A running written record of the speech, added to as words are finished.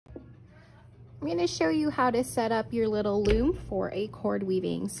I'm going to show you how to set up your little loom for a cord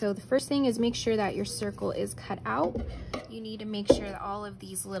weaving. So the first thing is make sure that your circle is cut out. You need to make sure that all of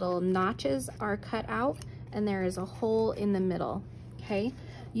these little notches are cut out and there is a hole in the middle, okay?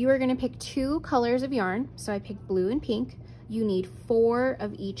 You are going to pick 2 colors of yarn. So I picked blue and pink. You need 4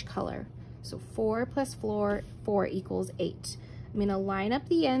 of each color. So 4 plus 4 equals 8. I'm going to line up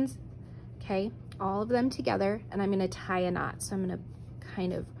the ends, okay, all of them together, and I'm going to tie a knot. So I'm going to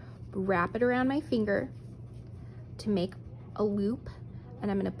kind of wrap it around my finger to make a loop,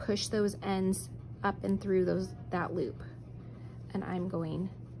 and I'm going to push those ends up and through that loop, and I'm going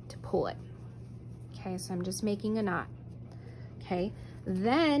to pull it. Okay, so I'm just making a knot. Okay,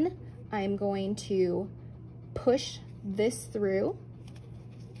 then I'm going to push this through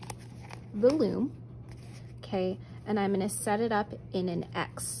the loom, okay, and I'm going to set it up in an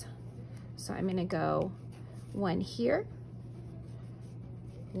X. So I'm going to go 1 here,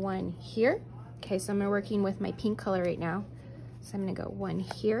 1 here. Okay, so I'm working with my pink color right now. So I'm going to go 1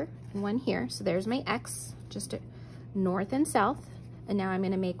 here and 1 here. So there's my X, just north and south. And now I'm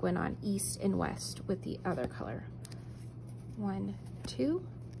going to make one on east and west with the other color. 1, 2,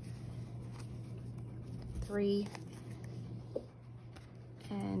 3,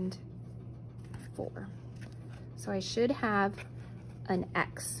 and 4. So I should have an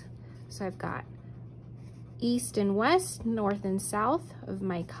X. So I've got east and west, north and south of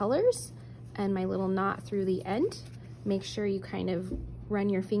my colors, and my little knot through the end. Make sure you kind of run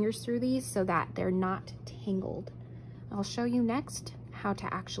your fingers through these so that they're not tangled. I'll show you next how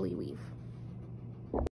to actually weave.